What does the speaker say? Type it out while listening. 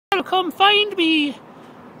now come find me.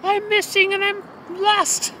 I'm missing and I'm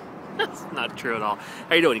lost. That's not true at all.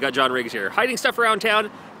 How you doing? You got John Riggs here. Hiding stuff around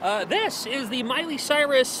town. This is the Miley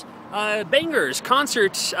Cyrus Bangorz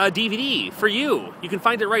concert DVD for you. You can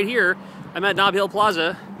find it right here. I'm at Nob Hill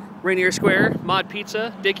Plaza, Rainier Square, Mod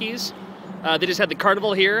Pizza, Dickies. They just had the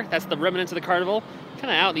carnival here. That's the remnants of the carnival.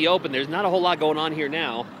 Kind of out in the open. There's not a whole lot going on here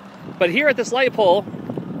now. But here at this light pole,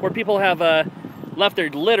 where people have left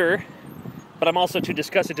their litter, but I'm also too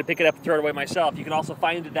disgusted to pick it up and throw it away myself. You can also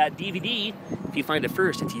find that DVD. If you find it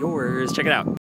first, it's yours. Check it out.